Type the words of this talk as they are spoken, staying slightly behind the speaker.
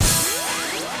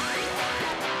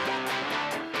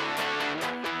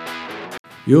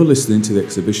You're listening to the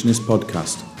Exhibitionist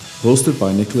podcast, hosted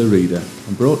by Nicola Reader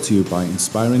and brought to you by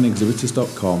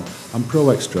InspiringExhibitors.com and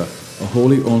ProExtra, a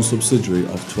wholly owned subsidiary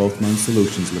of 12th Man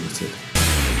Solutions Limited.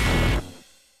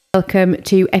 Welcome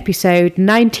to episode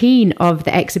 19 of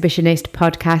the Exhibitionist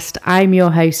podcast. I'm your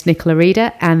host, Nicola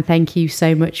Reader, and thank you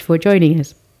so much for joining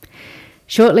us.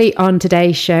 Shortly on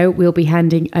today's show, we'll be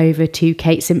handing over to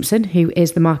Kate Simpson, who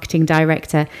is the marketing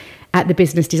director at the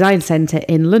Business Design Centre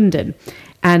in London.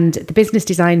 And the Business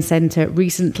Design Centre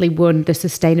recently won the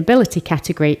sustainability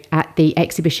category at the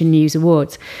Exhibition News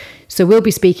Awards. So we'll be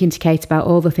speaking to Kate about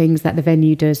all the things that the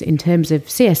venue does in terms of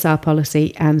CSR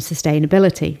policy and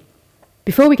sustainability.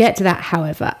 Before we get to that,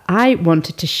 however, I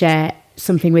wanted to share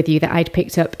something with you that I'd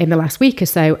picked up in the last week or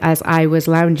so as I was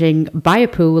lounging by a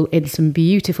pool in some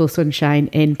beautiful sunshine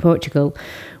in Portugal.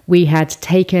 We had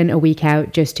taken a week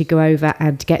out just to go over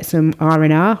and get some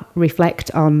R&R, reflect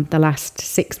on the last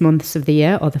 6 months of the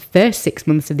year, or the first 6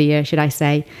 months of the year, should I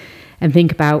say, and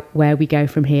think about where we go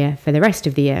from here for the rest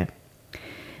of the year.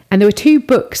 And there were two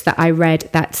books that I read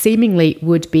that seemingly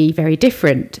would be very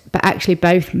different, but actually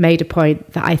both made a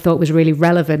point that I thought was really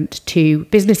relevant to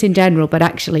business in general, but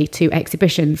actually to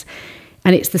exhibitions.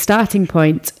 And it's the starting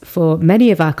point for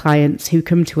many of our clients who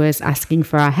come to us asking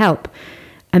for our help.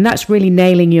 And that's really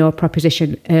nailing your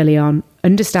proposition early on,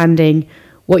 understanding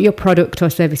what your product or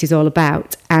service is all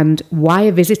about and why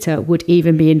a visitor would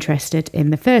even be interested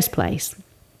in the first place.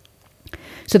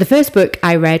 So the first book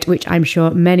I read, which I'm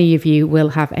sure many of you will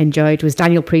have enjoyed, was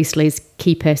Daniel Priestley's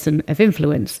Key Person of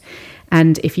Influence.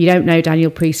 And if you don't know,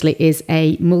 Daniel Priestley is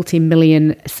a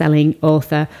multi-million selling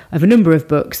author of a number of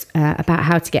books about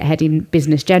how to get ahead in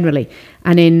business generally.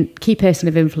 And in Key Person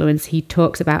of Influence, he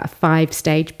talks about a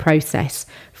 5-stage process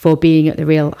for being at the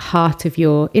real heart of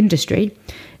your industry,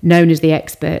 known as the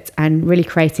expert, and really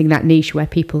creating that niche where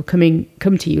people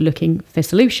come to you looking for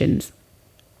solutions.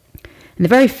 And the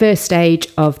very first stage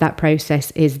of that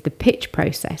process is the pitch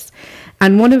process.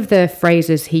 And one of the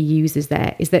phrases he uses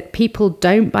there is that people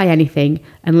don't buy anything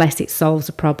unless it solves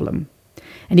a problem.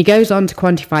 And he goes on to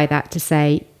quantify that to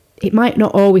say, it might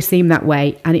not always seem that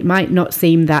way, and it might not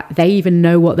seem that they even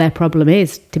know what their problem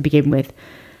is to begin with,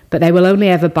 but they will only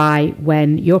ever buy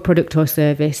when your product or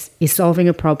service is solving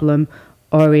a problem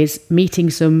or is meeting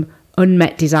some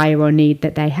unmet desire or need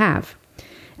that they have.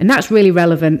 And that's really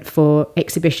relevant for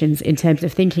exhibitions in terms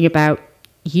of thinking about,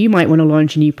 you might want to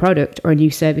launch a new product or a new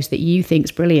service that you think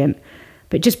is brilliant,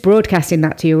 but just broadcasting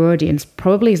that to your audience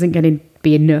probably isn't going to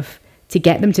be enough to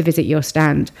get them to visit your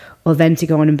stand or then to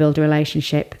go on and build a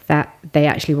relationship that they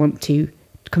actually want to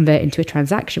convert into a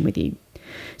transaction with you.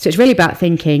 So it's really about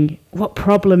thinking, what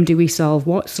problem do we solve?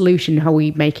 What solution are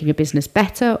we making a business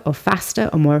better or faster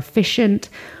or more efficient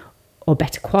or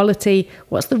better quality?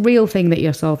 What's the real thing that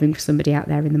you're solving for somebody out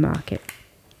there in the market?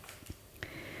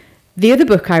 The other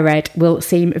book I read will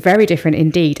seem very different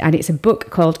indeed, and it's a book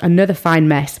called Another Fine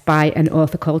Mess by an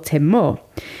author called Tim Moore.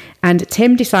 And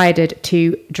Tim decided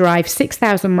to drive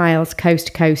 6,000 miles coast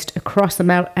to coast across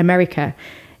America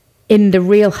in the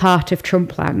real heart of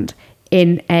Trumpland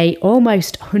in a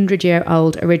almost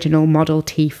 100-year-old original Model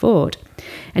T Ford.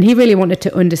 And he really wanted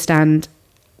to understand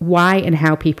why and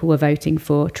how people were voting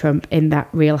for Trump in that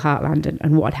real heartland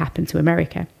and what had happened to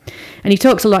America. And he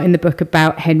talks a lot in the book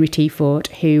about Henry T. Ford,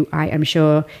 who I am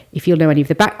sure, if you'll know any of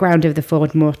the background of the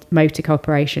Ford Motor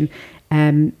Corporation,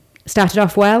 started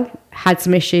off well, had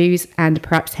some issues, and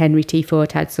perhaps Henry T.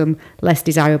 Ford had some less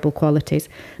desirable qualities.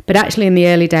 But actually in the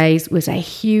early days was a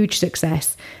huge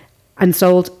success and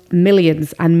sold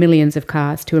millions and millions of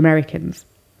cars to Americans.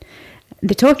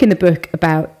 They talk in the book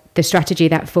about the strategy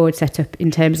that Ford set up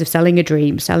in terms of selling a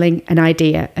dream, selling an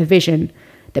idea, a vision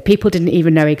that people didn't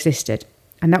even know existed.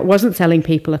 And that wasn't selling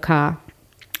people a car,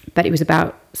 but it was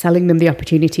about selling them the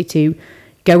opportunity to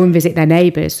go and visit their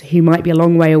neighbours who might be a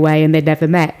long way away and they'd never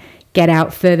met, get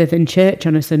out further than church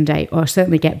on a Sunday, or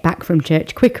certainly get back from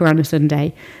church quicker on a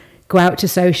Sunday, go out to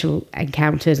social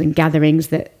encounters and gatherings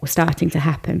that were starting to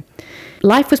happen.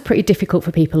 Life was pretty difficult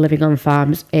for people living on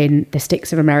farms in the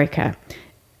sticks of America.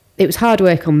 It was hard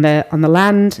work on the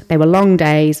land, they were long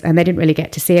days, and they didn't really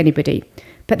get to see anybody.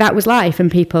 But that was life,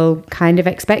 and people kind of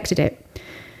expected it.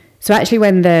 So actually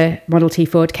when the Model T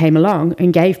Ford came along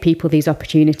and gave people these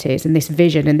opportunities and this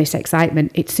vision and this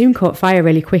excitement, it soon caught fire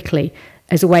really quickly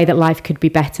as a way that life could be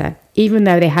better, even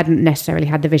though they hadn't necessarily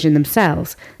had the vision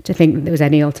themselves to think that there was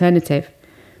any alternative.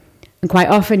 And quite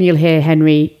often you'll hear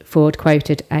Henry Ford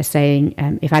quoted as saying,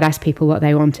 if I'd asked people what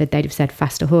they wanted, they'd have said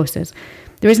faster horses.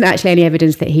 There isn't actually any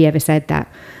evidence that he ever said that,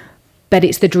 but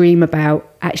it's the dream about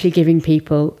actually giving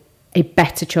people a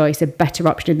better choice, a better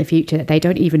option in the future that they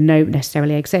don't even know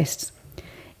necessarily exists.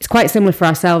 It's quite similar for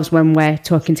ourselves when we're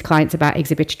talking to clients about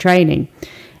exhibitor training.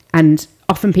 And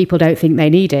often people don't think they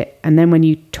need it. And then when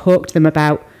you talk to them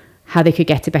about how they could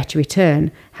get a better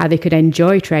return, how they could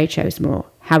enjoy trade shows more,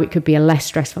 how it could be a less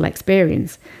stressful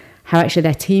experience, how actually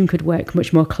their team could work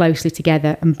much more closely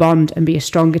together and bond and be a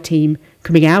stronger team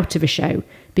coming out of a show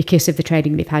because of the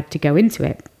training they've had to go into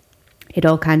it. It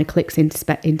all kind of clicks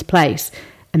into place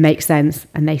and makes sense,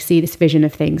 and they see this vision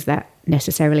of things that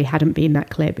necessarily hadn't been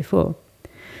that clear before.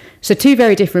 So 2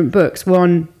 very different books,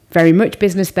 one very much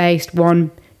business-based,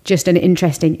 one just an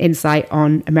interesting insight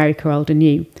on America Old and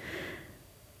New.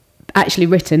 Actually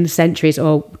written centuries,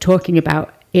 or talking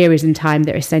about eras in time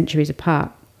that are centuries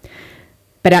apart,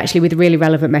 but actually with really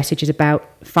relevant messages about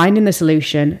finding the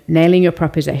solution, nailing your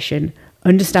proposition,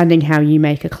 understanding how you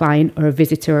make a client or a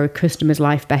visitor or a customer's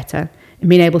life better, and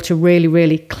being able to really,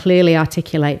 really clearly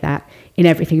articulate that in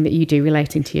everything that you do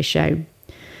relating to your show.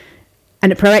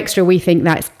 And at Pro Extra, we think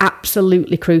that's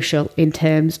absolutely crucial in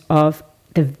terms of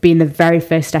being the very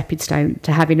first stepping stone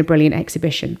to having a brilliant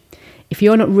exhibition. If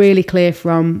you're not really clear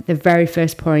from the very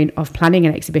first point of planning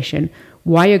an exhibition,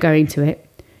 why you're going to it,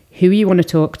 who you want to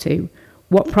talk to,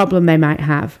 what problem they might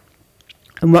have,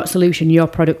 and what solution your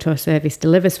product or service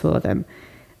delivers for them,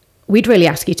 we'd really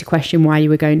ask you to question why you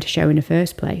were going to show in the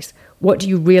first place. What do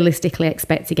you realistically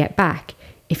expect to get back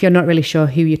if you're not really sure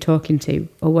who you're talking to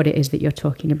or what it is that you're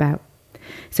talking about?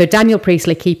 So Daniel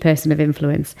Priestley, Key Person of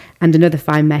Influence, and Another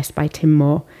Fine Mess by Tim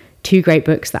Moore, 2 great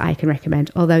books that I can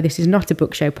recommend, although this is not a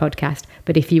book show podcast,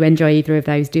 but if you enjoy either of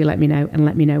those, do let me know and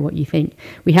let me know what you think.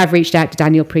 We have reached out to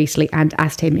Daniel Priestley and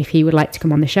asked him if he would like to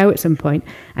come on the show at some point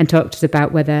and talk to us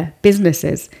about whether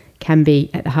businesses can be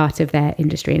at the heart of their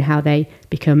industry and how they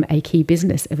become a key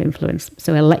business of influence.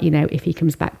 So I'll let you know if he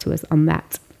comes back to us on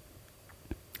that.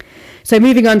 So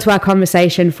moving on to our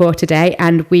conversation for today,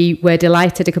 and we were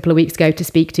delighted a couple of weeks ago to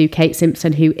speak to Kate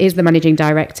Simpson, who is the Managing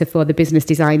Director for the Business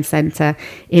Design Centre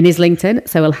in Islington.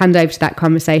 So we'll hand over to that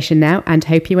conversation now and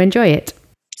hope you enjoy it.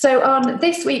 So on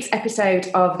this week's episode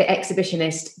of The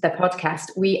Exhibitionist, the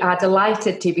podcast, we are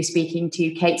delighted to be speaking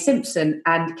to Kate Simpson,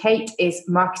 and Kate is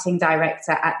Marketing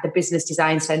Director at the Business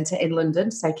Design Centre in London.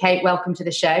 So Kate, welcome to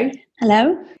the show.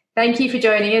 Hello. Thank you for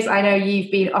joining us. I know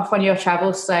you've been off on your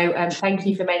travels, so thank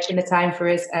you for making the time for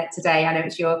us today. I know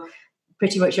it's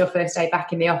pretty much your first day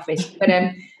back in the office. But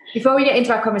before we get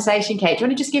into our conversation, Kate, do you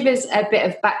want to just give us a bit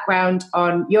of background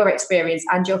on your experience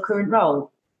and your current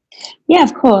role? Yeah,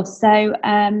 of course. So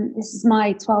this is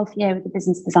my 12th year with the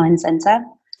Business Design Centre.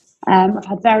 I've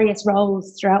had various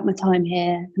roles throughout my time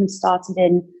here. I started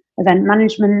in event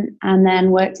management and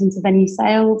then worked into venue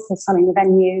sales, so selling the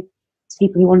venue to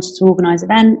people who wanted to organise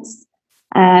events,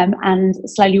 and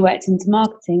slowly worked into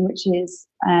marketing, which is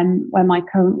where my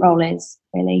current role is,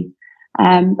 really.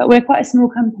 But we're quite a small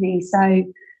company, so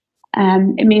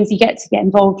it means you get to get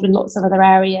involved with lots of other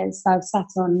areas. So I've sat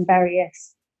on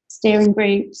various steering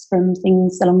groups from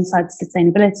things alongside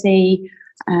sustainability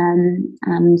and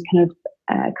kind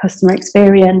of customer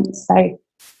experience. So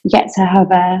you get to have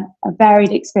a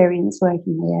varied experience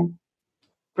working here.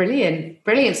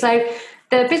 Brilliant. So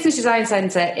the Business Design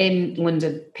Centre in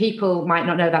London, people might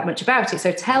not know that much about it.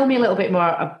 So tell me a little bit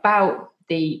more about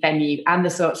the venue and the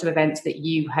sorts of events that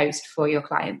you host for your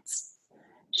clients.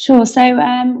 Sure. So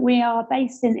we are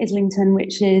based in Islington,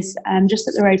 which is just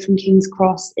up the road from King's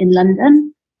Cross in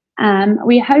London.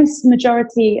 We host the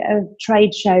majority of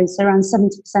trade shows. So around 70%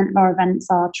 of our events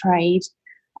are trade,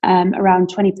 around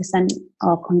 20%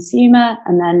 are consumer,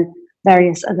 and then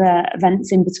various other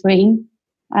events in between.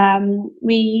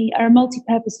 We are a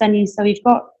multi-purpose venue, so we've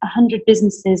got 100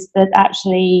 businesses that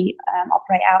actually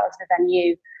operate out of the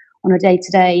venue on a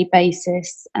day-to-day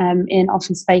basis in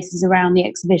office spaces around the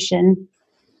exhibition.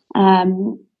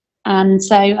 And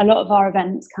so a lot of our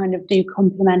events kind of do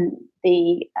complement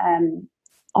the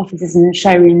offices and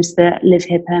showrooms that live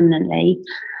here permanently.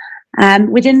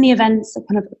 Within the events,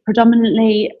 kind of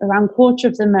predominantly around a quarter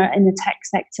of them are in the tech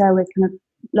sector. We're kind of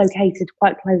located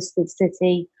quite close to the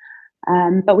city.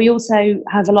 But we also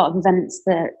have a lot of events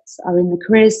that are in the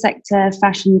careers sector,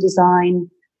 fashion design,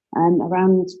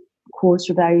 around a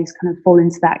quarter of those kind of fall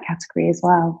into that category as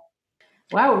well.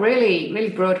 Wow, really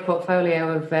broad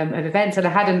portfolio of events. And I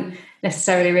hadn't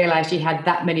necessarily realised you had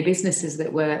that many businesses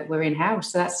that were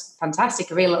in-house. So that's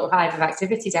fantastic, a real little hive of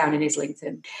activity down in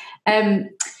Islington.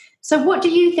 So what do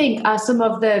you think are some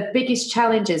of the biggest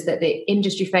challenges that the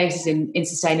industry faces in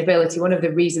sustainability? One of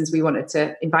the reasons we wanted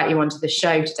to invite you onto the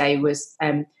show today was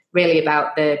really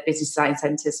about the Business Design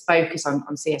Centre's focus on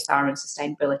CSR and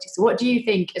sustainability. So what do you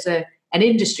think as an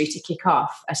industry, to kick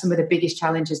off, are some of the biggest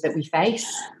challenges that we face?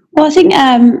 Well, I think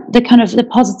the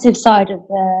positive side of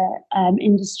the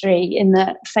industry, in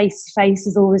that face to face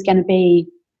is always going to be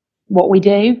what we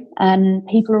do, and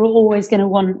people are always going to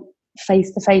want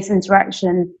face to face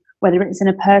interaction, whether it's in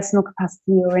a personal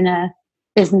capacity or in a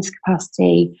business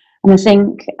capacity. And I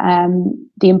think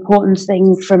the important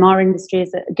thing from our industry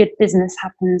is that a good business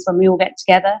happens when we all get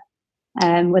together,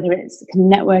 whether it's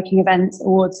kind of networking events,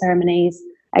 award ceremonies,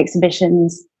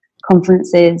 exhibitions,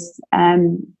 conferences. I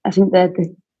think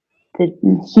the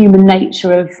human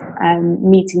nature of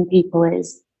meeting people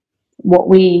is what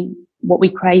we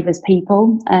crave as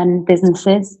people and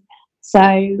businesses.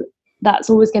 So that's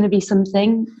always going to be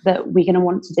something that we're going to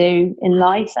want to do in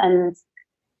life, and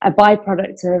a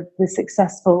byproduct of the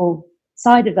successful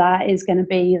side of that is going to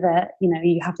be that, you know,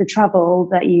 you have to travel,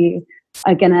 that you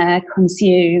are going to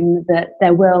consume, that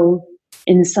there will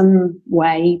in some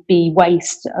way be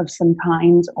waste of some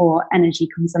kind or energy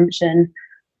consumption.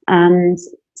 And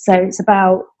so it's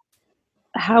about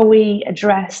how we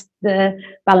address the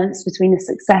balance between the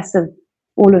success of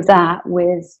all of that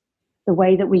with the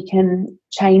way that we can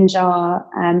change our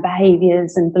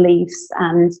behaviours and beliefs,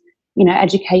 and, you know,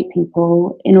 educate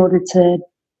people in order to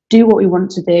do what we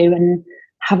want to do and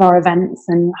have our events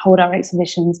and hold our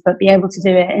exhibitions, but be able to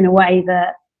do it in a way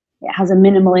that it has a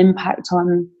minimal impact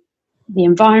on the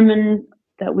environment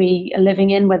that we are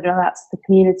living in, whether that's the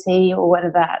community or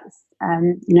whether that's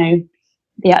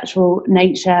the actual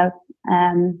nature.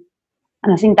 And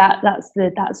I think that's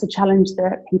the challenge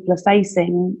that people are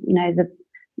facing. You know,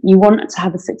 you want to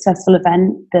have a successful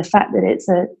event. The fact that it's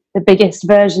the biggest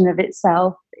version of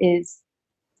itself is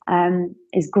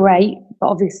great, but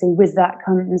obviously with that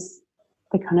comes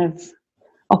the kind of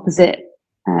opposite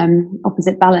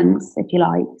balance, if you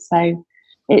like. So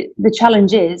the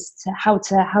challenge is how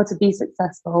to be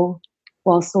successful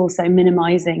whilst also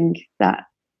minimising that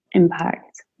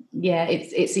impact. Yeah,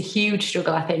 it's a huge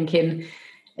struggle, I think, in,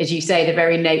 as you say, the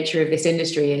very nature of this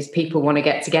industry is people want to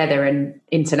get together, and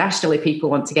internationally people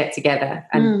want to get together,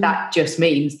 and that just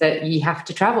means that you have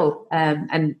to travel,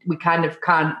 and we kind of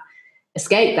can't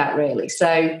escape that, really.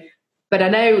 So, but I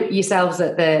know yourselves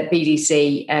at the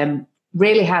BDC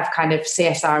really have kind of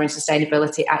CSR and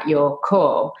sustainability at your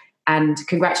core. And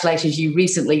congratulations, you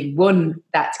recently won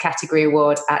that category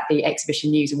award at the Exhibition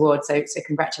News Award. So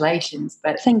congratulations.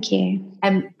 But thank you.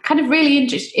 I'm kind of really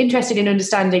interested in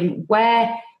understanding where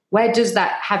does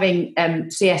that having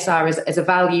CSR as a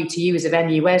value to you as a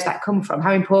venue, where's that come from?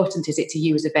 How important is it to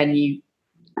you as a venue?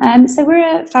 So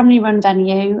we're a family-run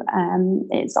venue.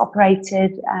 It's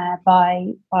operated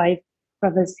by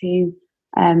brothers who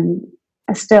are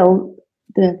still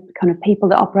the kind of people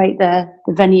that operate the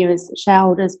venue as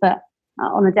shareholders, but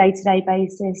on a day-to-day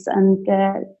basis. And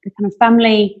the kind of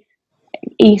family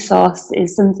ethos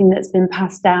is something that's been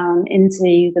passed down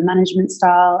into the management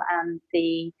style and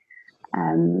the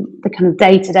kind of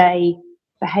day-to-day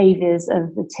behaviours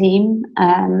of the team.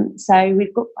 So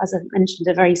we've got, as I mentioned,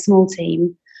 a very small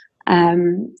team,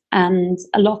 and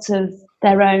a lot of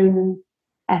their own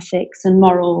ethics and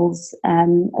morals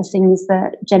are things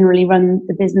that generally run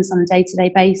the business on a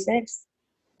day-to-day basis.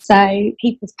 So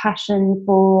people's passion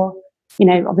for, you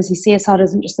know, obviously CSR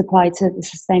doesn't just apply to the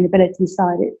sustainability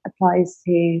side, it applies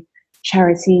to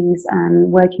charities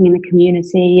and working in the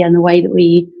community and the way that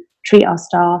we treat our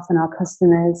staff and our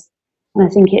customers. And I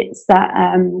think it's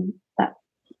that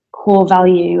core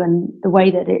value and the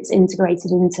way that it's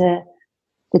integrated into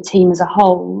the team as a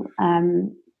whole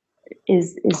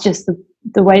is just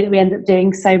the way that we end up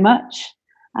doing so much.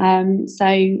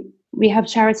 So we have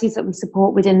charities that we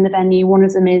support within the venue. One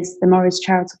of them is the Morris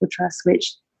Charitable Trust,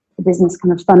 which the business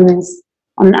kind of funds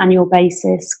on an annual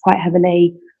basis quite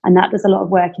heavily, and that does a lot of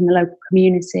work in the local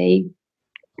community.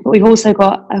 But we've also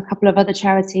got a couple of other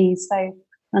charities, so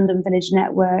London Village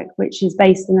Network, which is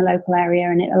based in the local area,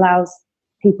 and it allows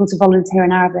people to volunteer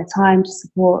an hour of their time to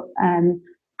support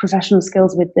professional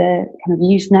skills with the kind of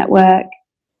youth network.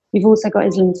 We've also got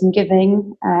Islington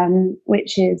Giving,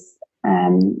 which is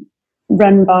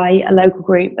run by a local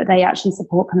group, but they actually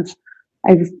support kind of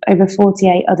over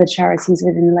 48 other charities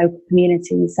within the local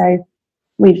community. So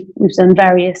we've done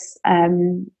various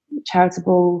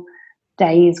charitable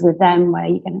days with them where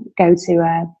you can go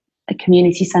to a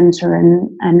community centre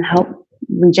and help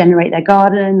regenerate their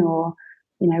garden, or,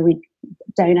 you know, we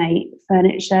donate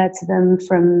furniture to them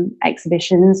from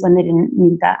exhibitions when they didn't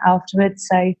need that afterwards.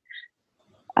 So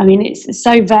I mean, it's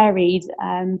so varied,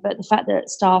 but the fact that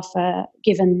staff are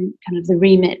given kind of the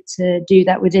remit to do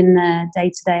that within their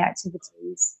day-to-day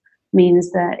activities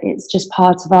means that it's just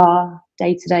part of our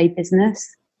day-to-day business.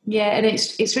 Yeah, and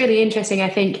it's really interesting. I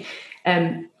think,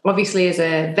 obviously, as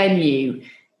a venue,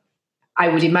 I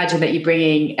would imagine that you're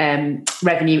bringing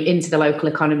revenue into the local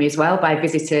economy as well by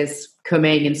visitors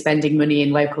coming and spending money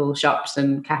in local shops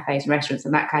and cafes and restaurants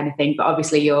and that kind of thing. But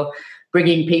obviously you're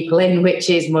bringing people in, which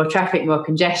is more traffic, more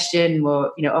congestion,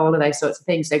 more, all of those sorts of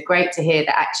things. So great to hear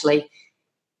that actually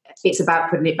it's about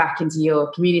putting it back into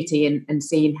your community and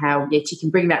seeing how you can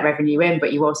bring that revenue in,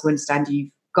 but you also understand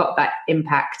you've got that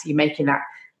impact. You're making that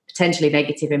potentially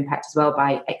negative impact as well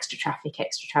by extra traffic,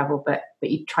 extra travel, but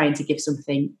you're trying to give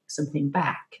something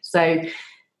back. So,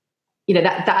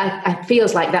 that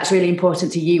feels like that's really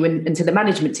important to you and to the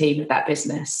management team of that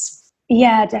business.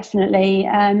 Yeah, definitely.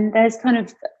 There's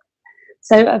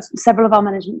several of our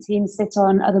management teams sit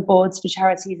on other boards for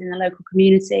charities in the local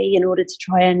community in order to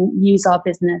try and use our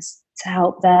business to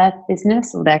help their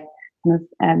business or their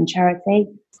charity.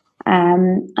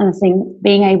 And I think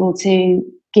being able to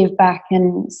give back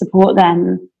and support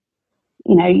them,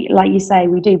 like you say,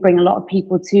 we do bring a lot of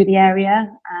people to the area,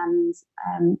 and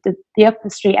the up the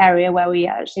street area where we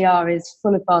actually are is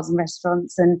full of bars and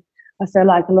restaurants, and I feel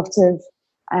like a lot of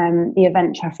the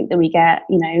event traffic that we get,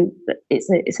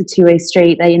 it's a two-way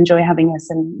street. They enjoy having us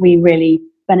and we really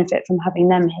benefit from having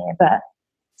them here. But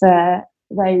for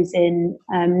those in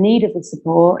need of the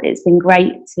support, it's been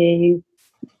great to,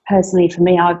 personally for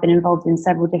me, I've been involved in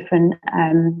several different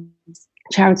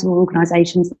charitable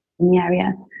organisations in the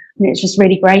area, and it's just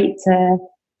really great to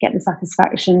get the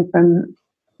satisfaction from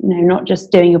not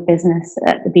just doing your business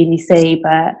at the BDC,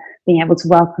 but being able to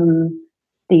welcome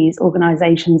these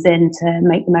organisations in to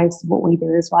make the most of what we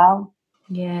do as well.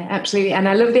 Yeah, absolutely. And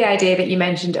I love the idea that you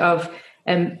mentioned of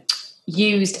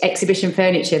used exhibition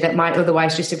furniture that might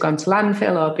otherwise just have gone to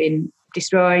landfill or been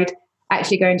destroyed,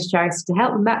 actually going to charities to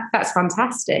help them. That's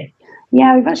fantastic.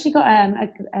 Yeah, we've actually got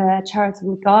a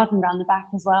charitable garden around the back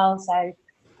as well. So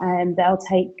they'll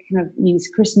take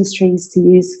used Christmas trees to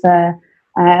use for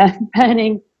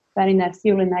burning their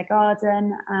fuel in their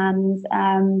garden, and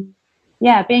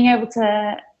being able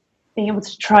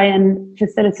to try and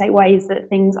facilitate ways that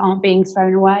things aren't being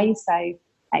thrown away. So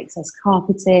excess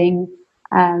carpeting,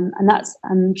 and that's,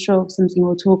 I'm sure, something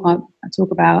we'll talk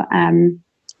about.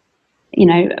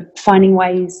 Finding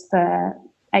ways for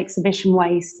exhibition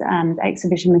waste and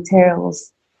exhibition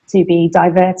materials to be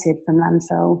diverted from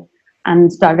landfill and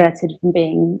diverted from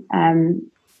being,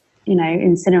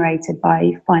 incinerated,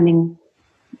 by finding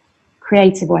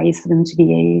creative ways for them to be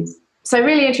used. So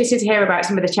really interested to hear about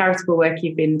some of the charitable work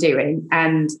you've been doing,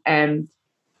 and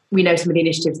we know some of the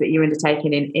initiatives that you're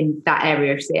undertaking in that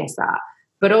area of CSR,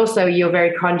 but also you're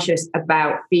very conscious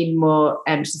about being more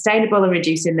sustainable and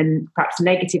reducing the perhaps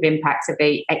negative impacts of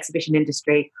the exhibition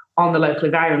industry on the local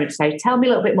environment. So tell me a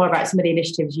little bit more about some of the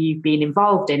initiatives you've been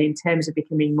involved in terms of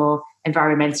becoming more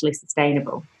environmentally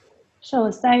sustainable.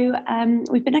 Sure. So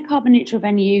we've been a carbon neutral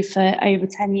venue for over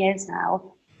 10 years now.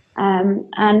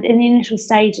 And in the initial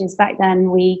stages back then,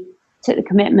 we took the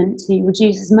commitment to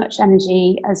reduce as much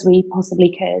energy as we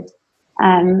possibly could,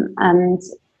 and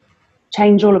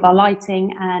change all of our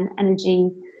lighting and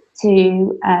energy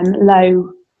to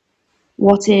low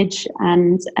wattage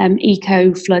and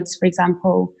eco floods, for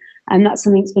example. And that's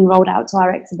something that's been rolled out to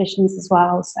our exhibitions as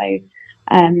well. So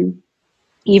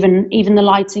even the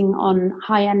lighting on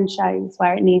high-end shows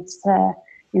where it needs to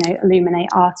illuminate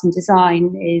art and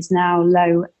design is now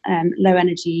low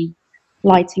energy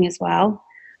lighting as well.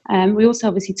 We also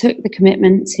obviously took the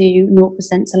commitment to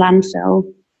 0% to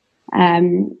landfill,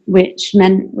 which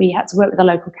meant we had to work with the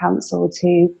local council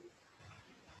to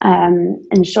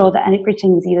ensure that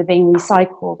everything was either being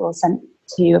recycled or sent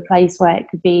to a place where it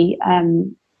could be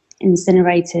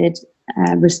incinerated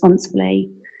responsibly.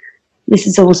 This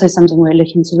is also something we're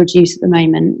looking to reduce at the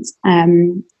moment.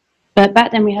 But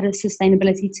back then we had a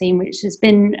sustainability team which has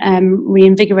been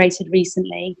reinvigorated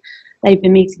recently. They've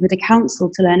been meeting with the council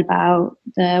to learn about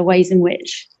the ways in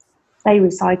which they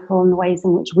recycle and the ways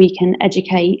in which we can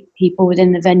educate people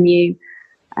within the venue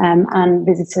and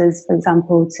visitors, for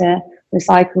example, to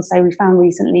recycle. So we found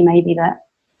recently maybe that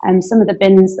some of the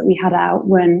bins that we had out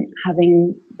weren't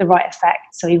having the right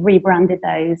effect. So we rebranded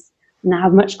those and now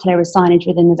have much clearer signage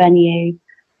within the venue.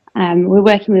 We're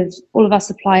working with all of our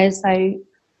suppliers. So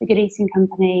the Good Eating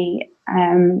Company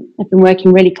have been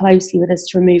working really closely with us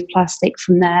to remove plastic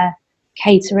from their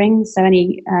catering. So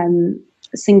any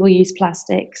single-use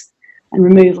plastics and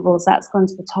removables, that's gone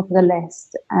to the top of the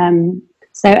list.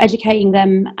 So educating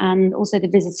them and also the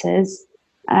visitors.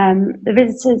 The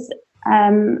visitors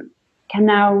can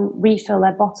now refill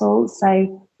their bottles.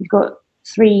 So we've got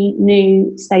 3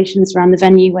 new stations around the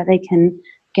venue where they can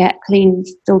get clean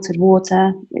filtered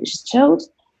water, which is chilled.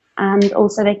 And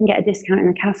also they can get a discount in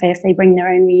the cafe if they bring their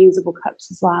own reusable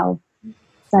cups as well.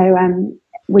 So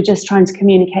we're just trying to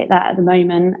communicate that at the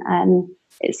moment. And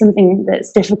it's something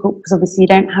that's difficult because obviously you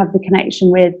don't have the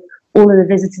connection with all of the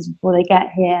visitors before they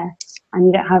get here, and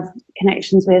you don't have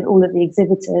connections with all of the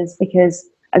exhibitors, because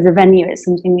as a venue, it's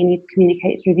something we need to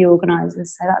communicate through the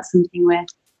organisers. So that's something we're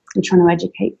trying to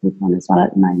educate people on as well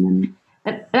at the moment.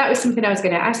 And that was something I was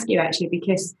going to ask you, actually,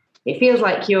 because it feels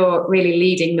like you're really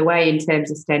leading the way in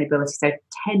terms of sustainability. So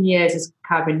 10 years as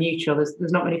carbon neutral, there's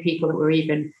not many people that were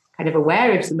even kind of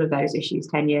aware of some of those issues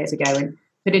 10 years ago. And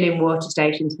putting in water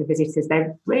stations for visitors,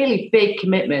 they're really big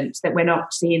commitments that we're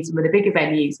not seeing some of the bigger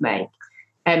venues make.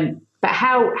 But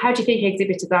how do you think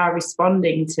exhibitors are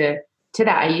responding to that?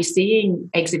 Are you seeing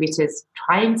exhibitors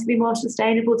trying to be more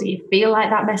sustainable? Do you feel like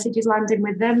that message is landing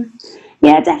with them?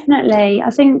 Yeah, definitely.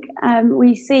 I think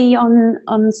we see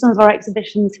on some of our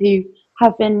exhibitions who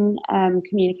have been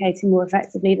communicating more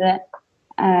effectively that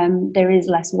there is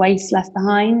less waste left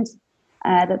behind,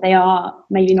 that they are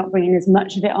maybe not bringing as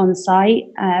much of it on site.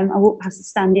 I walked past a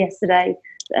stand yesterday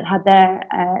that had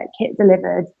their kit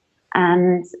delivered,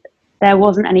 and there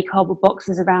wasn't any cardboard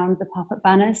boxes around the pop-up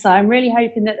banner. So I'm really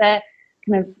hoping that they're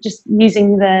kind of just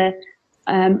using the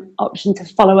option to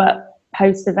follow up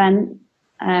post-event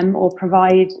or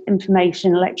provide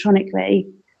information electronically.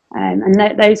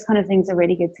 And those kind of things are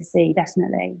really good to see,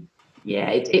 definitely.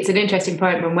 Yeah, it's an interesting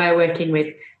point. When we're working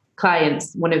with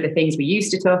clients, one of the things we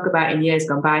used to talk about in years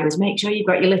gone by was make sure you've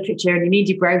got your literature and you need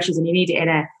your brochures and you need it in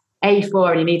a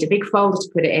A4 and you need a big folder to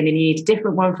put it in and you need a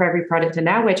different one for every product. And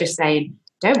now we're just saying,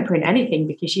 don't print anything,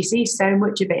 because you see so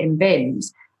much of it in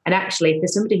bins. And actually, for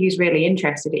somebody who's really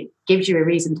interested, it gives you a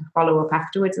reason to follow up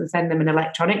afterwards and send them an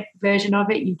electronic version of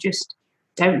it. You just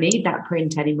don't need that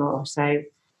print anymore. So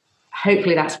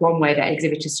hopefully that's one way that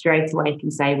exhibitors straight away can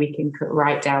say we can cut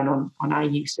right down on our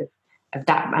use of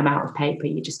that amount of paper.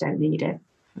 You just don't need it.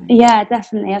 Yeah,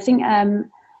 definitely. I think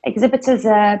exhibitors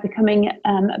are becoming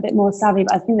a bit more savvy,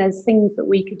 but I think there's things that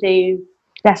we could do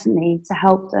definitely to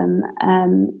help them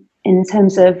in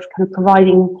terms of kind of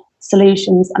providing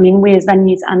solutions. I mean, we as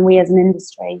venues and we as an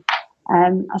industry,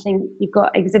 I think you've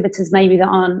got exhibitors maybe that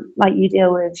aren't, like you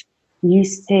deal with,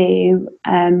 used to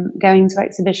going to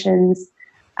exhibitions,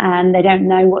 and they don't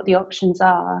know what the options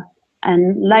are.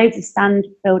 And loads of stand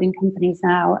building companies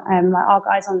now, like our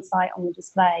guys on site on the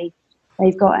display,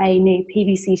 they've got a new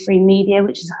PVC-free media,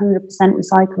 which is 100%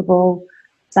 recyclable.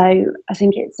 So I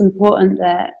think it's important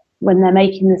that when they're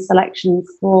making the selections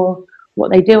for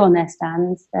what they do on their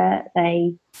stands, that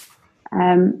they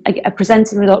are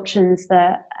presented with options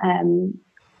that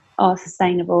are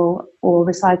sustainable or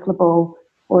recyclable,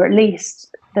 or at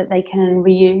least that they can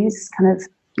reuse. Kind of,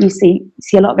 you see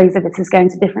a lot of exhibitors going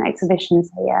to different exhibitions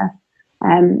here.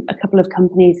 A couple of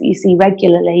companies that you see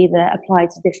regularly that apply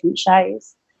to different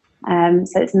shows.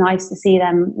 So it's nice to see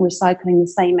them recycling the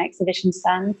same exhibition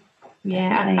stand.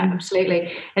 Yeah,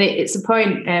 absolutely. And it's a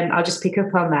point, I'll just pick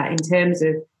up on that in terms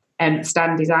of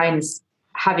stand designers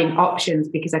having options,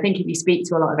 because I think if you speak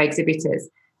to a lot of exhibitors,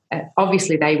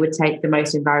 obviously they would take the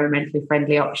most environmentally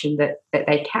friendly option that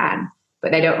they can,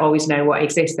 but they don't always know what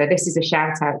exists. So this is a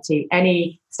shout out to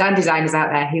any stand designers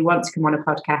out there who want to come on a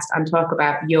podcast and talk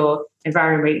about your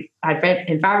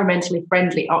environmentally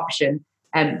friendly option.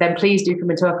 Then please do come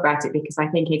and talk about it, because I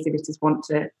think exhibitors want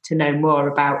to know more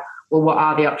about, well, what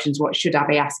are the options? What should I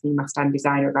be asking my stand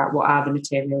designer about? What are the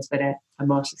materials that are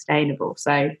more sustainable?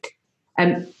 So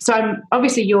I'm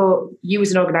obviously you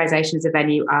as an organisation, as a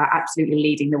venue, are absolutely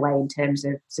leading the way in terms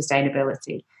of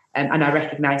sustainability, and I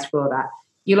recognise for that.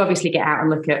 You'll obviously get out and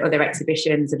look at other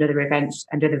exhibitions and other events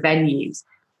and other venues.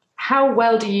 How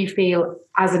well do you feel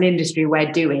as an industry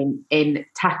we're doing in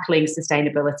tackling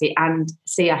sustainability and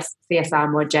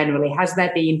CSR more generally? Has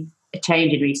there been a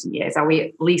change in recent years? Are we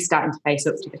at least starting to face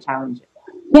up to the challenges?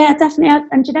 Yeah, definitely.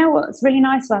 And do you know what's really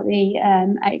nice about the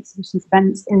exhibitions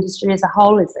events industry as a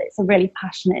whole is that it's a really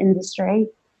passionate industry.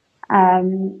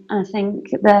 And I think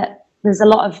that there's a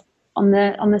lot of, on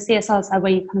the CSR side,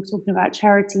 where you're kind of talking about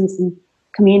charities and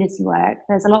community work,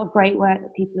 there's a lot of great work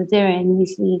that people are doing. You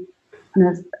see kind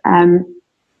of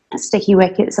Sticky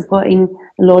Wicket supporting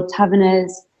the Lord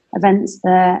Taverners, events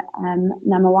for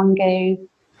Namawangu,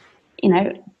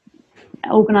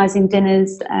 organising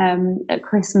dinners at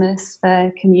Christmas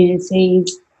for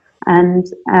communities, and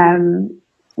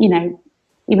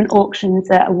even auctions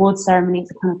at award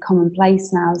ceremonies are kind of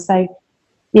commonplace now. So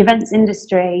the events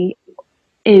industry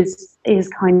is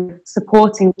kind of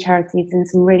supporting charities in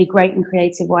some really great and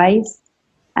creative ways.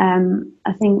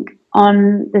 I think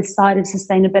on this side of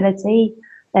sustainability,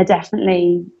 they're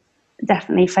definitely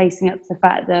facing up to the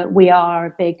fact that we are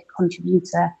a big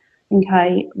contributor. I think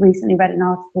I recently read an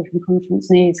article from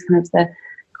Conference News, kind of the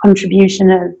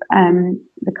contribution of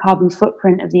the carbon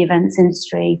footprint of the events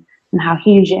industry and how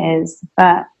huge it is.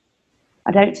 But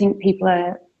I don't think people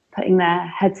are putting their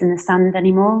heads in the sand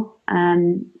anymore.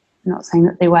 I'm not saying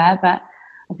that they were, but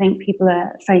I think people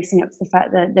are facing up to the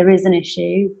fact that there is an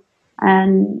issue,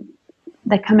 and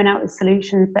they're coming out with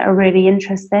solutions that are really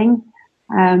interesting.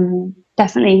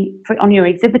 Definitely on your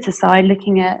exhibitor side,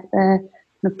 looking at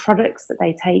the products that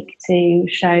they take to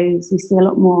shows, you see a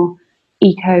lot more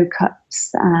eco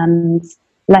cups and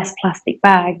less plastic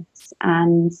bags,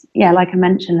 and like I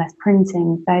mentioned, less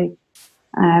printing. So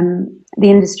the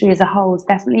industry as a whole has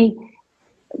definitely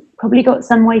probably got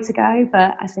some way to go,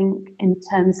 but I think in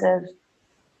terms of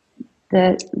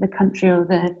the country or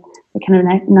the kind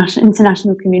of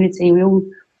international community, we all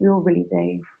really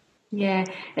do. Yeah,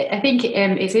 I think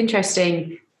it's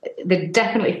interesting. There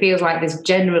definitely feels like there's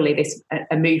generally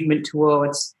a movement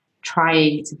towards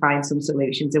trying to find some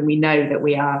solutions, and we know that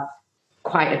we are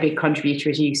quite a big contributor,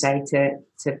 as you say, to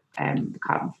the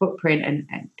carbon footprint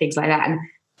and things like that. And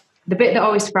the bit that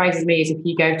always surprises me is if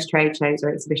you go to trade shows or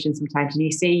exhibitions sometimes and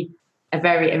you see a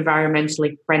very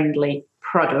environmentally friendly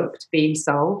product being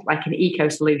sold, like an eco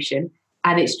solution,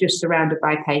 and it's just surrounded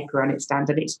by paper on its stand,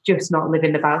 and it's just not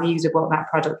living the values of what that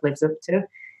product lives up to.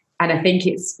 And I think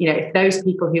it's, if those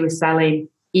people who are selling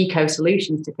eco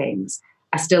solutions to things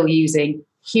are still using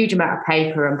huge amount of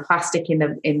paper and plastic in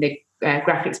the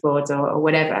graphics boards or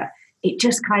whatever, it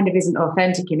just kind of isn't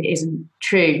authentic and it isn't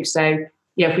true. So,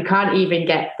 if we can't even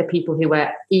get the people who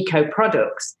wear eco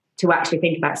products to actually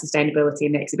think about sustainability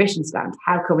in the exhibition stand,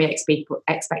 how can we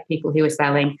expect people who are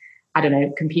selling, I don't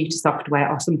know, computer software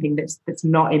or something that's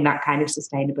not in that kind of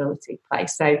sustainability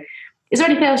place? So is there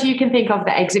anything else you can think of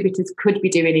that exhibitors could be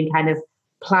doing in kind of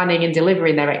planning and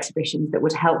delivering their exhibitions that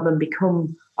would help them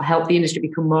help the industry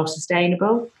become more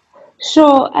sustainable?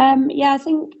 Sure. I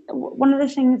think one of the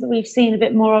things that we've seen a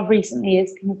bit more of recently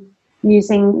is kind of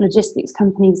using logistics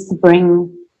companies to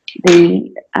bring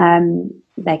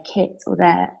their kit or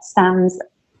their stands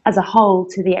as a whole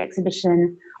to the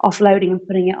exhibition, offloading and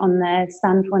putting it on their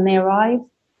stand when they arrive.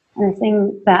 And I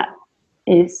think that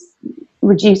is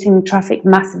reducing traffic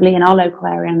massively in our local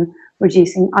area and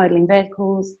reducing idling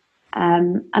vehicles,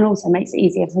 and also makes it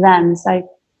easier for them. So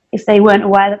if they weren't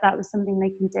aware that was something they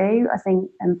can do, I think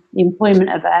the employment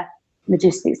of a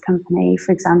logistics company,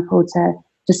 for example, to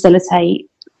facilitate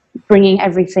bringing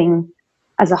everything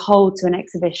as a whole to an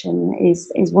exhibition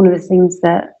is one of the things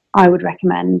that I would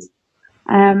recommend.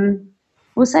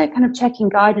 Also kind of checking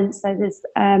guidance. So there's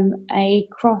a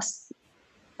cross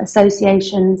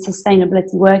association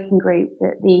sustainability working group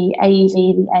that the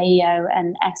AEV, the AEO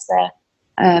and ESSA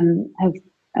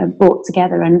have brought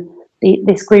together, and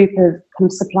this group of kind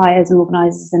of suppliers and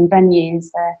organisers and venues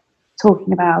are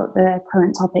talking about the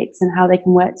current topics and how they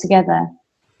can work together.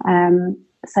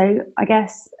 So I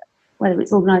guess whether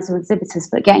it's organisers or exhibitors,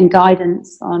 but getting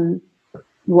guidance on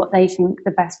what they think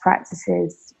the best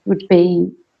practices would be.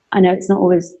 I know it's not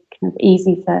always kind of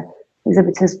easy for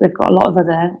exhibitors. They've got a lot of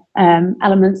other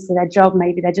elements to their job.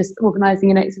 Maybe they're just organising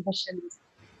an exhibition as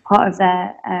part of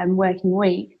their working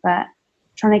week, but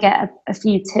trying to get a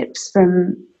few tips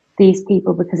from these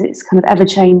people, because it's kind of ever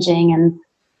changing,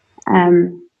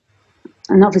 and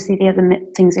obviously the other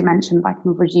things we mentioned, by kind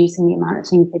of reducing the amount of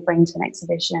things they bring to an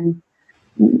exhibition,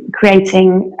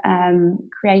 creating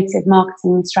creative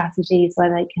marketing strategies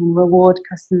where they can reward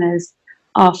customers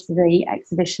after the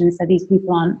exhibition, so these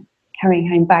people aren't carrying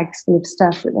home bags full of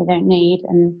stuff that they don't need.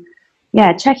 And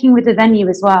checking with the venue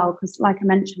as well, because like I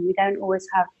mentioned, we don't always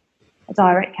have a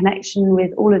direct connection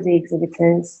with all of the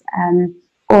exhibitors,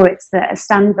 or it's that a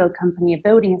stand build company are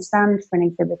building a stand for an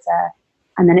exhibitor,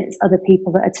 and then it's other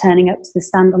people that are turning up to the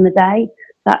stand on the day.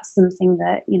 That's something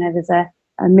that, there's a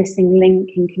missing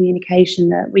link in communication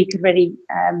that we could really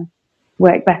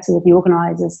work better with the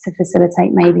organisers to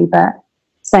facilitate maybe. But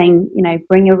saying,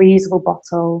 bring a reusable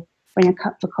bottle, bring a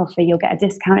cup for coffee, you'll get a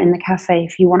discount in the cafe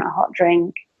if you want a hot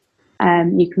drink.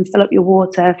 You can fill up your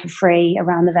water for free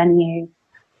around the venue.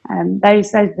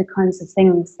 Those are the kinds of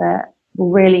things that will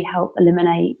really help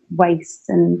eliminate waste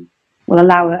and will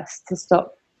allow us to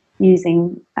stop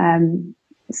using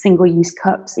single-use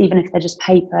cups, even if they're just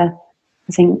paper.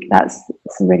 I think that's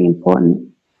a really important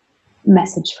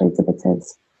message for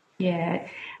exhibitors. Yeah,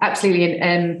 absolutely.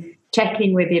 And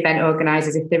checking with the event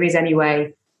organisers if there is any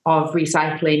way of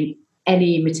recycling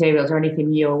any materials or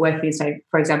anything you're working with. So,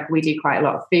 for example, we do quite a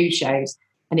lot of food shows,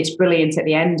 and it's brilliant at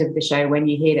the end of the show when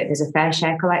you hear that there's a fair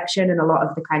share collection, and a lot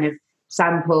of the kind of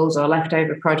samples or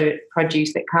leftover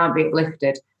produce that can't be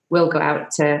uplifted will go out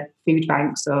to food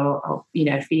banks or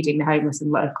feeding the homeless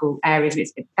in local areas.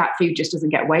 That food just doesn't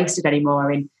get wasted anymore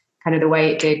in kind of the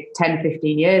way it did 10,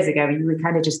 15 years ago. You were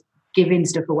kind of just giving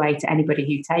stuff away to anybody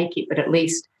who take it. But at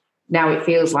least now it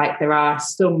feels like there are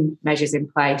some measures in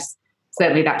place.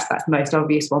 Certainly that's the most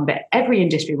obvious one. But every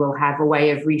industry will have a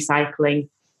way of recycling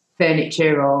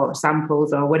furniture or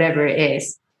samples or whatever it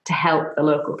is to help the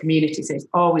local community. So it's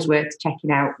always worth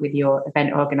checking out with your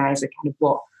event organizer kind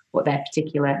of what their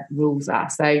particular rules are.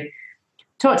 So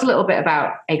talked a little bit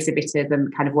about exhibitors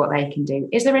and kind of what they can do.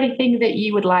 Is there anything that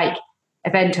you would like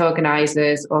event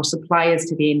organisers or suppliers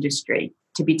to the industry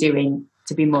to be doing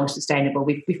to be more sustainable?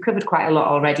 We've covered quite a lot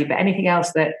already, but anything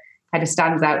else that kind of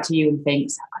stands out to you and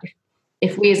thinks,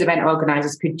 if we as event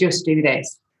organisers could just do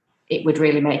this, it would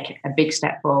really make a big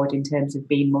step forward in terms of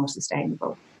being more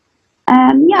sustainable?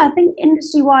 I think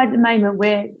industry-wide at the moment,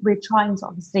 we're trying to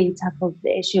obviously tackle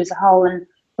the issue as a whole, and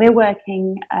we're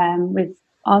working with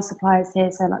our suppliers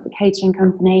here, so like the catering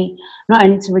company, not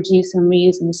only to reduce and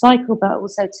reuse and recycle, but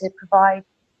also to provide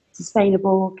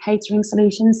sustainable catering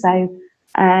solutions. So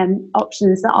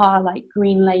options that are like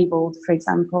green labelled, for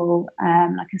example,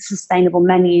 like a sustainable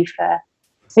menu for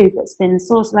food that's been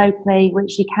sourced locally,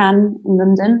 which you can in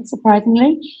London,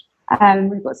 surprisingly.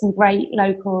 We've got some great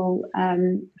local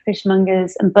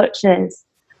fishmongers and butchers,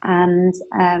 and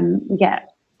we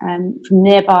get from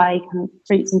nearby kind of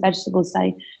fruits and vegetables.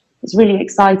 So it's really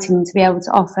exciting to be able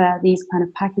to offer these kind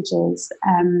of packages.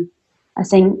 I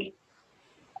think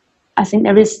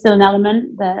there is still an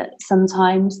element that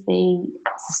sometimes the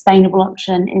sustainable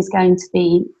option is going to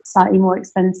be slightly more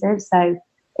expensive. So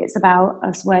it's about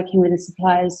us working with the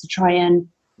suppliers to try and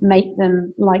make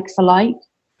them like for like,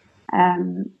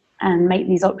 and make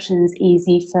these options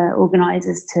easy for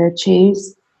organisers to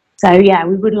choose. So yeah,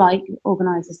 we would like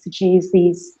organisers to choose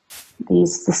these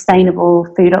sustainable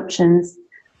food options,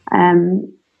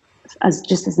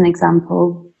 as an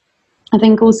example. I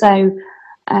think also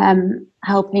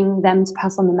helping them to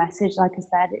pass on the message. Like I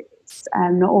said, it's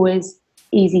not always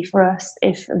easy for us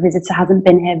if a visitor hasn't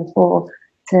been here before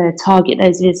to target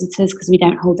those visitors because we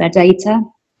don't hold their data.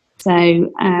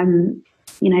 So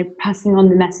passing on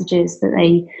the messages that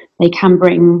they can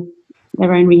bring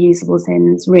their own reusables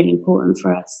in is really important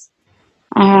for us.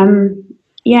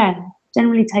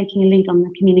 Generally taking a lead on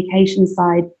the communication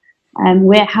side.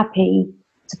 We're happy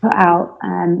to put out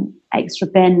extra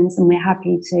bins, and we're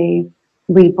happy to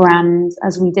rebrand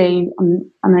as we do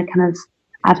on a kind of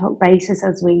ad hoc basis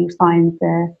as we find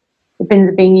the bins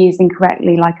are being used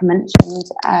incorrectly, like I mentioned.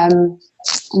 And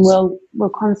we'll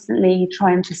constantly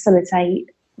try and facilitate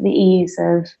the ease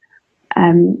of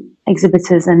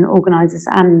exhibitors and organisers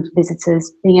and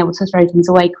visitors being able to throw things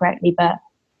away correctly. But I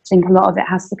think a lot of it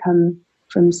has to come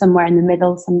from somewhere in the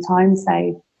middle sometimes.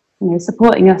 So,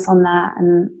 supporting us on that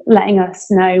and letting us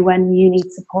know when you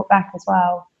need support back as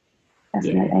well.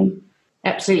 Definitely.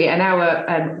 Yeah, absolutely. And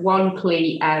our one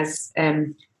plea, as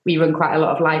we run quite a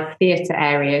lot of live theatre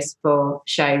areas for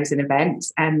shows and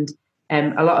events, and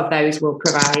a lot of those will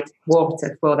provide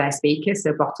water for their speakers,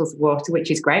 so bottles of water, which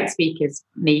is great. Speakers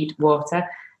need water.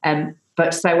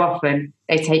 But so often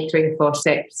they take 3 or 4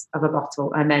 sips of a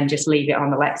bottle and then just leave it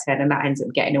on the lectern, and that ends up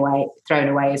thrown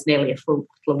away as nearly a full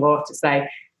bottle of water. So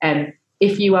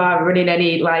if you are running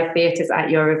any live theatres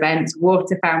at your events,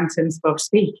 water fountains for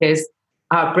speakers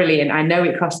are brilliant. I know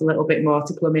it costs a little bit more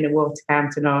to plumb in a water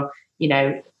fountain, or,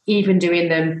 even doing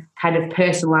them kind of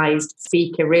personalised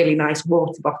speaker, really nice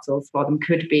water bottles for them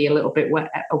could be a little bit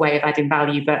a way of adding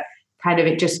value. But kind of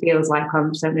it just feels like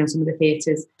certainly on some of the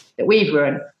theatres that we've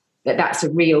run, that's a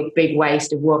real big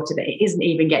waste of water, that it isn't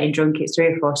even getting drunk. It's 3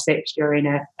 or 4 sips during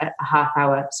a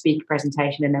half-hour speaker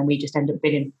presentation, and then we just end up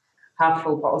bidding half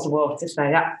full bottles of water. So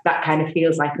that kind of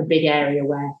feels like a big area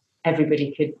where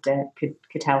everybody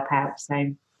could help out.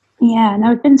 So yeah, no,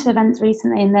 I've been to events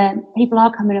recently, and people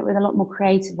are coming up with a lot more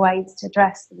creative ways to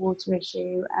address the water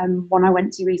issue. One I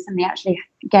went to recently actually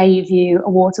gave you a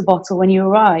water bottle when you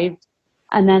arrived,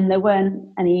 and then there weren't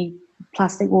any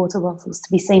plastic water bottles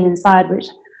to be seen inside, which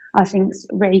I think is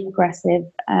really progressive,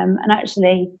 and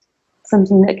actually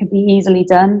something that could be easily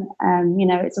done.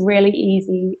 It's a really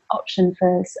easy option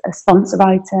for a sponsored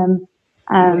item.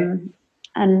 And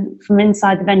from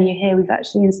inside the venue here, we've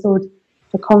actually installed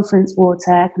the conference water,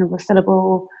 kind of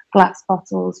refillable glass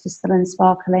bottles for still and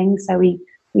sparkling. So we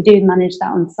do manage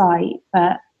that on site.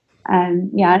 But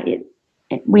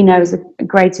we know as a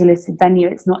Grade 2 listed venue,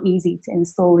 it's not easy to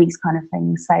install these kind of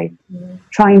things. So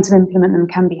trying to implement them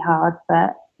can be hard,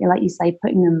 but like you say,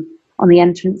 putting them on the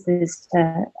entrances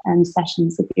to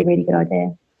sessions would be a really good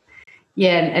idea.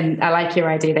 Yeah, and I like your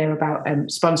idea there about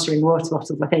sponsoring water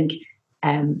bottles. I think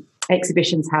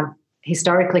exhibitions have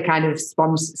historically kind of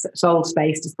sold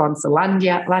space to sponsor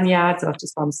lanyards or to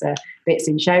sponsor bits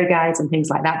in show guides and things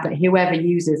like that. But whoever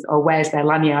uses or wears their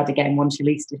lanyard again once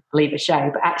you leave a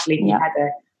show, but actually if you had a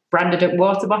branded up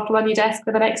water bottle on your desk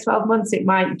for the next 12 months, it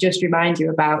might just remind you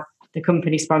about the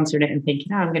company sponsoring it and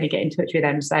thinking, I'm going to get in touch with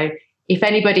them. So if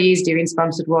anybody is doing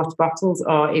sponsored water bottles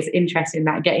or is interested in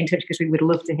that, get in touch, because we would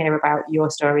love to hear about your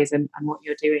stories and what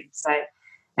you're doing.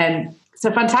 So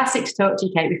fantastic to talk to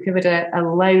you, Kate. We've covered a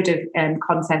load of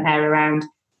content there around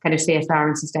kind of CSR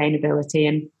and sustainability.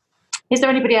 And is there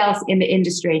anybody else in the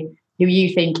industry who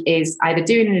you think is either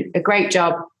doing a great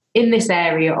job in this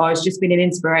area or has just been an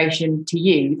inspiration to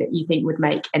you that you think would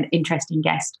make an interesting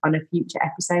guest on a future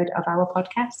episode of our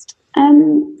podcast?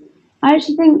 I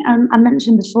actually think I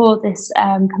mentioned before this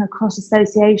kind of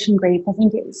cross-association group. I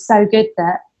think it's so good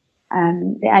that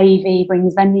the AEV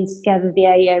brings venues together, the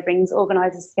AEO brings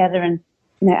organisers together, and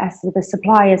as for the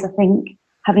suppliers, I think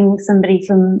having somebody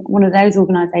from one of those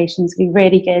organisations would be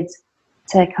really good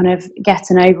to kind of get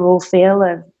an overall feel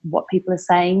of what people are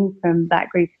saying from that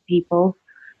group of people.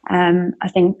 I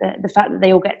think that the fact that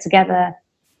they all get together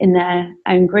in their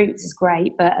own groups is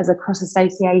great, but as a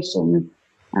cross-association,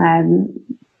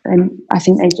 I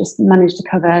think they just managed to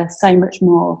cover so much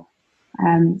more.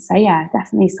 So yeah,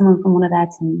 definitely someone from one of their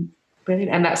teams.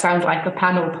 Brilliant. And that sounds like a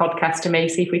panel podcast to me.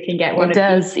 See if we can get one. It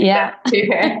does, yeah.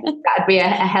 That'd be a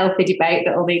healthy debate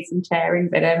that'll need some chairing.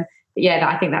 But yeah,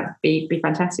 I think that'd be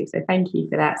fantastic. So thank you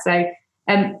for that. So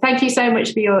thank you so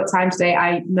much for your time today.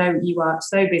 I know you are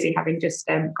so busy, having just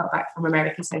got back from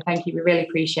America. So thank you. We really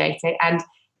appreciate it. And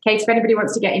Kate, if anybody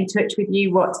wants to get in touch with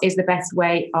you, what is the best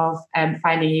way of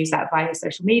finding you? Is that via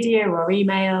social media or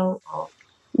email?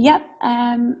 Yep,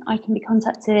 I can be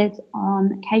contacted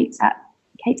on Kate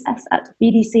S at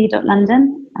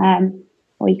bdc.london,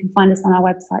 or you can find us on our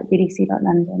website,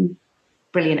 bdc.london.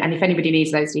 Brilliant. And if anybody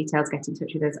needs those details, get in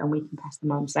touch with us and we can pass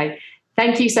them on. So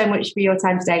thank you so much for your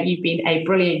time today. You've been a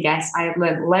brilliant guest. I have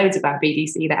learned loads about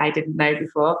BDC that I didn't know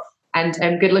before. And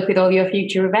good luck with all your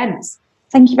future events.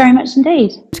 Thank you very much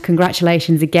indeed.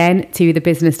 Congratulations again to the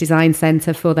Business Design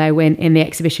Centre for their win in the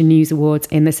Exhibition News Awards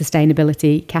in the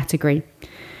sustainability category.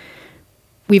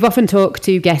 We've often talked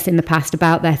to guests in the past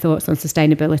about their thoughts on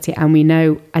sustainability, and we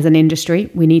know as an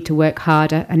industry we need to work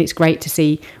harder, and it's great to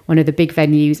see one of the big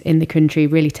venues in the country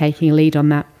really taking a lead on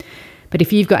that. But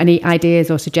if you've got any ideas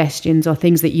or suggestions or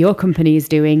things that your company is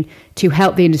doing to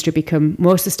help the industry become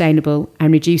more sustainable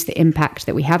and reduce the impact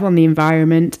that we have on the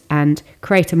environment and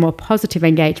create a more positive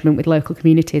engagement with local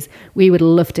communities, we would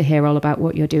love to hear all about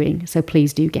what you're doing. So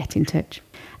please do get in touch.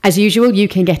 As usual, you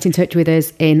can get in touch with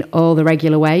us in all the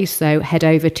regular ways. So head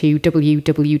over to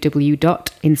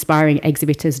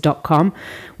www.inspiringexhibitors.com,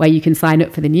 where you can sign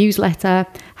up for the newsletter,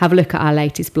 have a look at our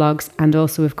latest blogs, and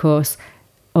also, of course,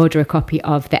 order a copy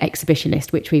of The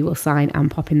Exhibitionist, which we will sign and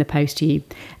pop in the post to you.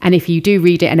 And if you do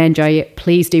read it and enjoy it,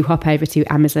 please do hop over to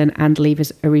Amazon and leave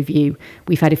us a review.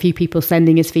 We've had a few people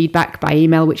sending us feedback by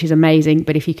email, which is amazing,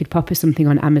 but if you could pop us something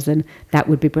on Amazon, that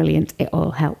would be brilliant. It all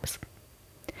helps.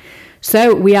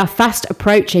 So we are fast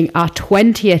approaching our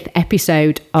 20th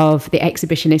episode of the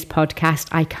Exhibitionist podcast.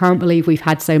 I can't believe we've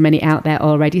had so many out there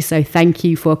already. So thank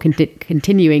you for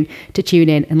continuing to tune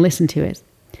in and listen to us.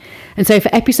 And so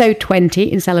for episode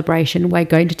 20 in celebration, we're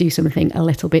going to do something a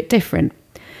little bit different.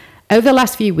 Over the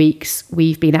last few weeks,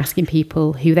 we've been asking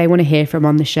people who they want to hear from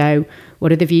on the show,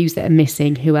 what are the views that are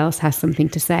missing, who else has something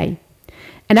to say.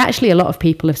 And actually a lot of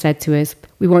people have said to us,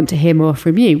 we want to hear more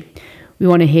from you. We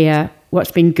want to hear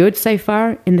what's been good so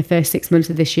far in the first 6 months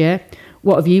of this year.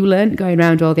 What have you learned going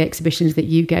around all the exhibitions that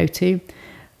you go to?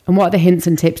 And what are the hints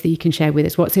and tips that you can share with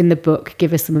us? What's in the book?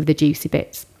 Give us some of the juicy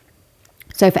bits.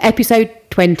 So for episode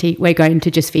 20, we're going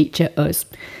to just feature us.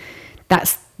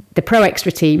 That's the Pro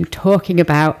Extra team talking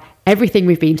about everything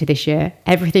we've been to this year,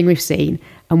 everything we've seen,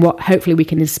 and what hopefully we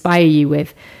can inspire you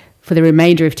with for the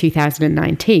remainder of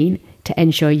 2019 to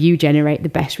ensure you generate the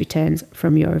best returns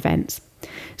from your events.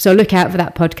 So look out for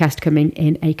that podcast coming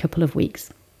in a couple of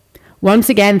weeks. Once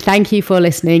again, thank you for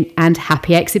listening and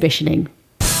happy exhibitioning.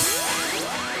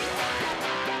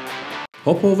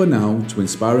 Hop over now to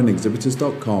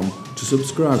inspiringexhibitors.com to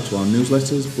subscribe to our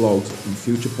newsletters, blogs and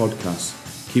future podcasts,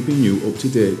 keeping you up to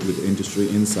date with industry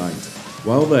insight.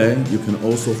 While there, you can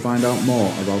also find out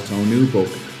more about our new book,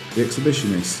 The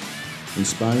Exhibitionist,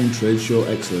 Inspiring Trade Show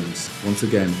Excellence. Once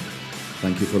again,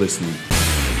 thank you for listening.